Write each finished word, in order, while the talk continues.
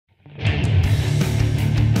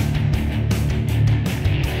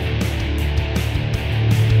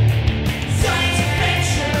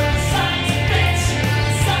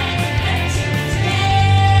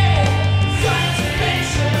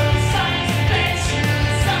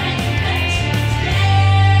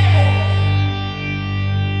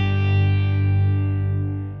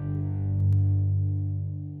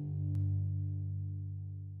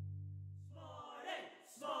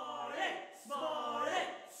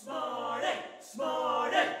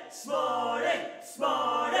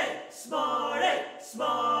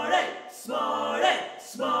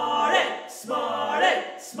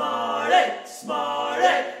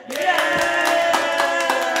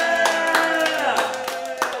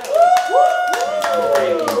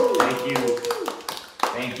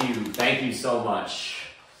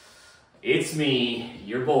It's me,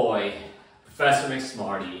 your boy, Professor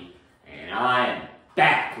McSmarty, and I am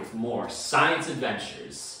back with more science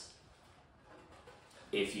adventures.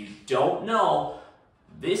 If you don't know,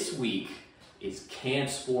 this week is Camp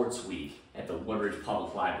Sports Week at the Woodridge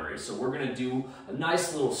Public Library, so we're going to do a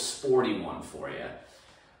nice little sporty one for you.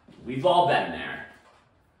 We've all been there.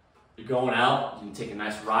 You're going out, you can take a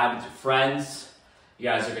nice ride with your friends, you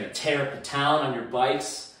guys are going to tear up the town on your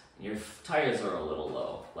bikes, and your tires are a little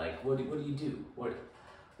low. Like, what do you do?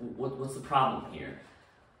 What's the problem here?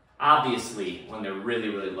 Obviously, when they're really,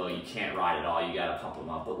 really low, you can't ride at all, you got to pump them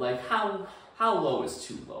up, but like, how low is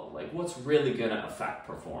too low? Like, what's really going to affect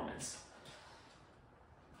performance?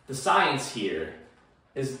 The science here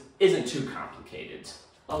isn't too complicated.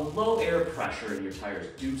 A low air pressure in your tires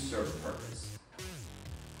do serve a purpose.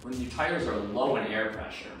 When your tires are low in air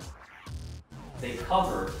pressure, they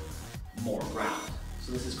cover more ground.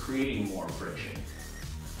 So this is creating more friction.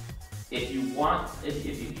 If you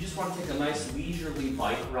just want to take a nice leisurely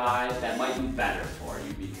bike ride, that might be better for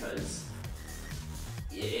you because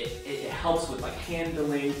it helps with like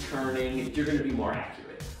handling, turning, you're going to be more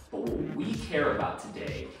accurate. But what we care about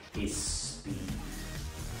today is speed.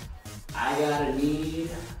 I got a need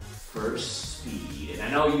for speed, and I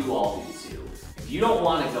know you all do too. If you don't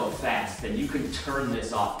want to go fast, then you can turn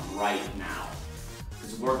this off right now,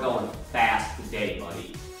 because we're going fast today,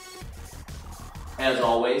 buddy. As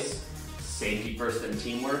always, safety first and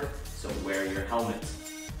teamwork, so wear your helmet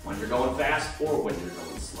when you're going fast or when you're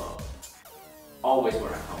going slow. Always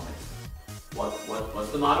wear a helmet.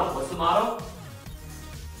 What's the motto? What's the motto?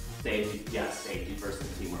 Safety, yes, safety first and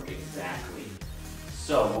teamwork, exactly.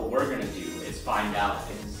 So what we're gonna do is find out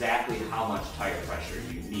exactly how much tire pressure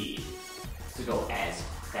you need to go as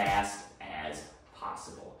fast as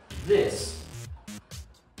possible. This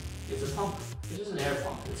is a pump. It's just an air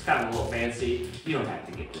pump. It's kind of a little fancy. You don't have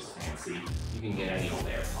to get this fancy. You can get any old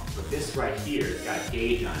air pump. But this right here has got a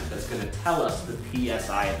gauge on it that's gonna tell us the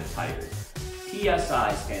PSI of the tires.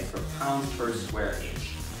 PSI stands for pounds per square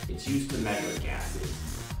inch. It's used to measure gases.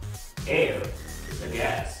 Air is a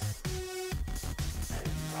gas. As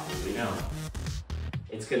you probably know.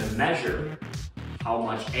 It's going to measure how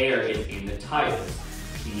much air is in the tires.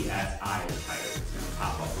 PSI of the tires. It's going to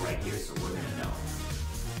pop up right here, so we're going to know.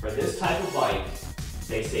 For this type of bike,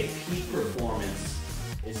 they say peak performance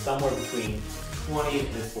is somewhere between 20 and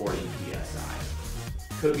 40 PSI.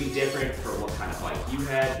 Could be different for what kind of bike you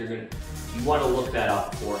had. You want to look that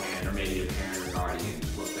up beforehand, or maybe your parent is already going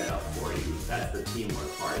to look that up for you. That's the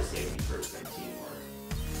teamwork part, is safety first and teamwork.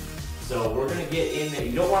 So we're going to get in there.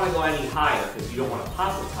 You don't want to go any higher because you don't want to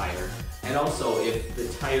pop the tire. And also, if the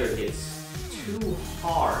tire gets too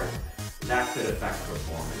hard, that could affect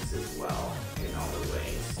performance as well in other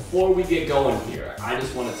ways. Before we get going here, I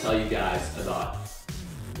just want to tell you guys about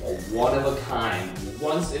a one-of-a-kind,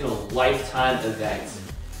 once-in-a-lifetime event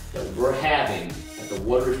that we're having at the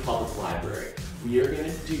Woodridge Public Library. We are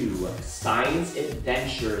going to do Science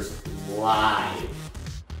Adventures Live.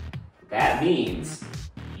 That means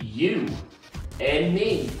you and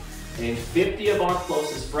me and 50 of our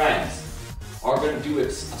closest friends are going to do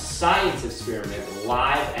a science experiment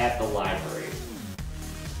live at the library.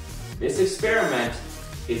 This experiment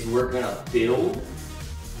is we're going to build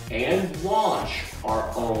and launch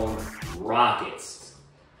our own rockets.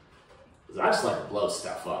 I just like to blow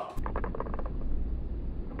stuff up.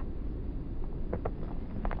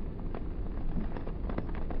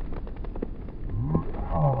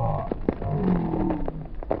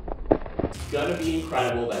 It's gonna be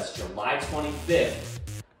incredible. That's July 25th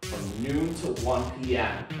from noon to 1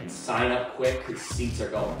 p.m. And sign up quick because seats are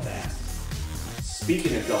going fast.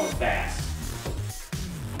 Speaking of going fast,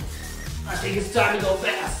 I think it's time to go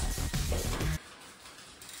fast.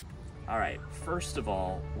 All right, first of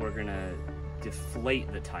all, we're gonna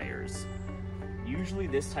deflate the tires. Usually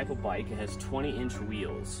this type of bike, it has 20-inch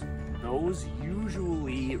wheels. Those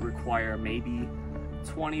usually require maybe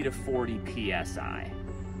 20 to 40 PSI.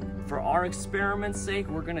 For our experiment's sake,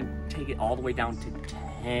 we're gonna take it all the way down to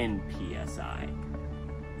 10 PSI.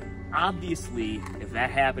 Obviously, if that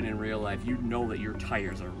happened in real life, you know that your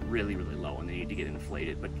tires are really, really low and they need to get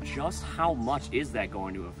inflated, but just how much is that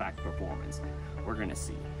going to affect performance? We're gonna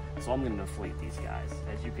see. So I'm gonna deflate these guys.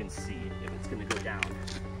 As you can see, if it's gonna go down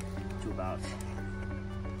to about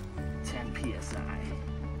 10 PSI.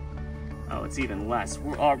 Oh, it's even less.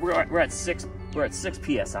 We're at 6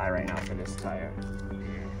 PSI right now for this tire.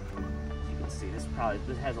 You can see this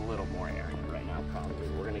has a little more air in it right now probably.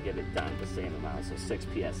 We're gonna get it down the same amount, so 6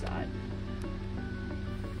 PSI.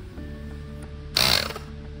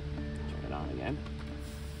 Turn it on again.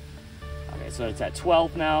 Okay, so it's at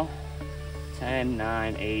 12 now. 10,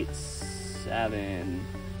 9, 8, 7,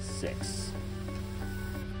 6.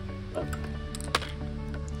 All right,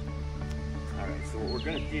 so what we're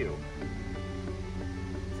gonna do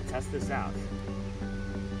to test this out,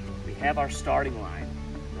 we have our starting line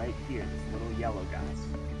right here, this little yellow guy.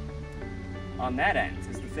 On that end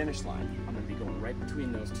is the finish line. I'm gonna be going right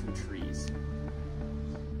between those two trees.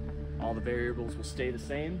 All the variables will stay the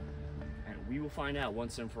same, and we will find out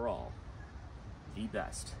once and for all the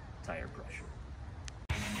best tire pressure.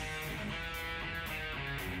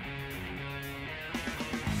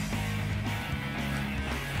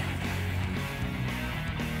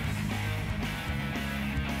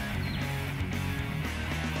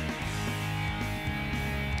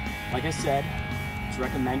 Like I said, it's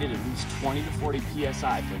recommended at least 20 to 40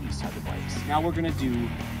 PSI for these type of bikes. Now we're gonna do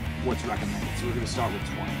what's recommended. So we're gonna start with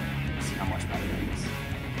 20 and see how much better it is.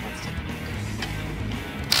 Let's take a look.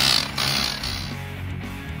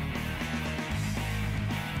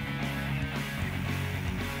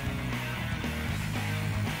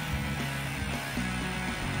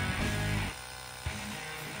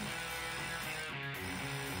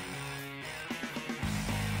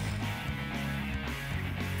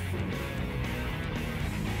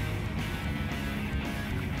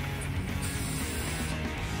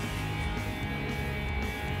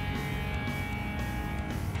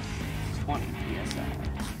 PSI.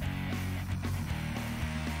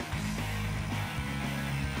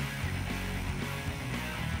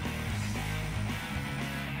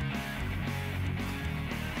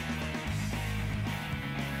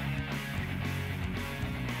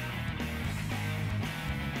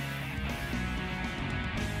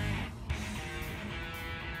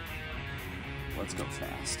 Let's go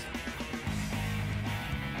fast.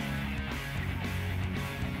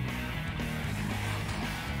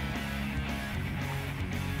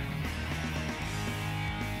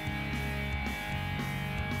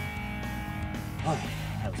 All right,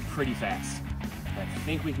 that was pretty fast. I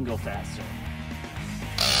think we can go faster.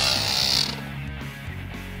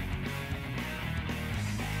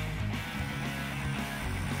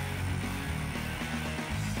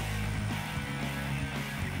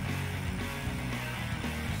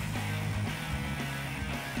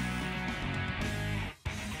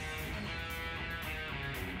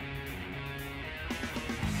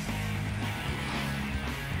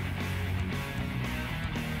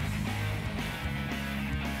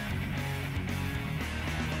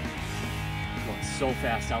 So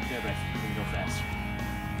fast out there, but I think we can go faster.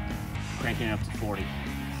 Cranking it up to 40.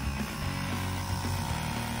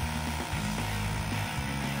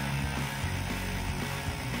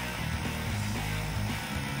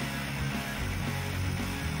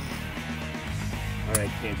 All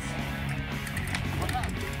right, kids.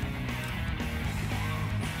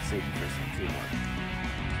 Safety first and teamwork.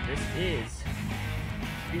 This is,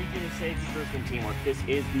 speaking of safety first and teamwork, this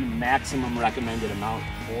is the maximum recommended amount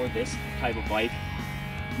for this type of bike.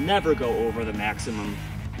 Never go over the maximum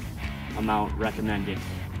amount recommended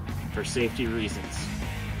for safety reasons.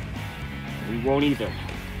 We won't either.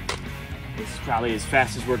 This is probably as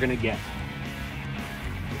fast as we're gonna get.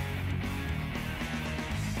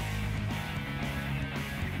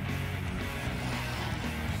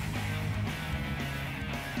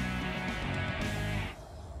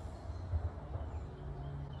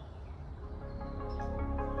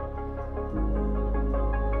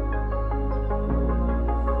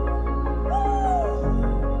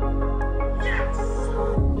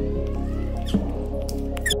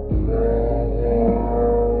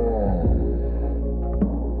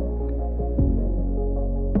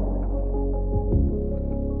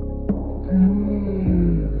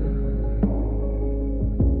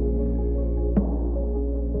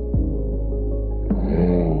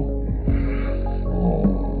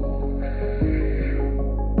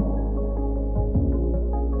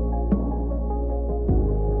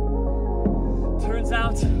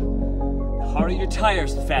 Out, the harder your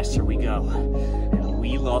tires, the faster we go. And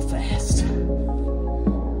we love fast.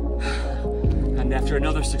 And after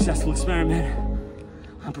another successful experiment,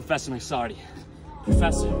 I'm Professor McSmarty.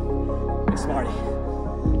 Professor McSmarty,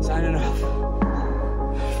 signing off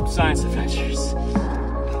from Science Adventures.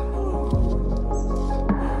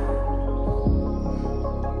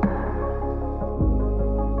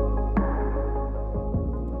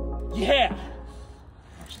 Yeah!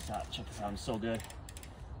 Check this out, I'm so good.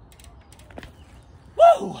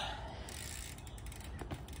 Woo!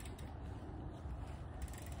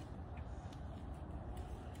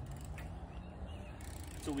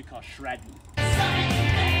 That's what we call shredding.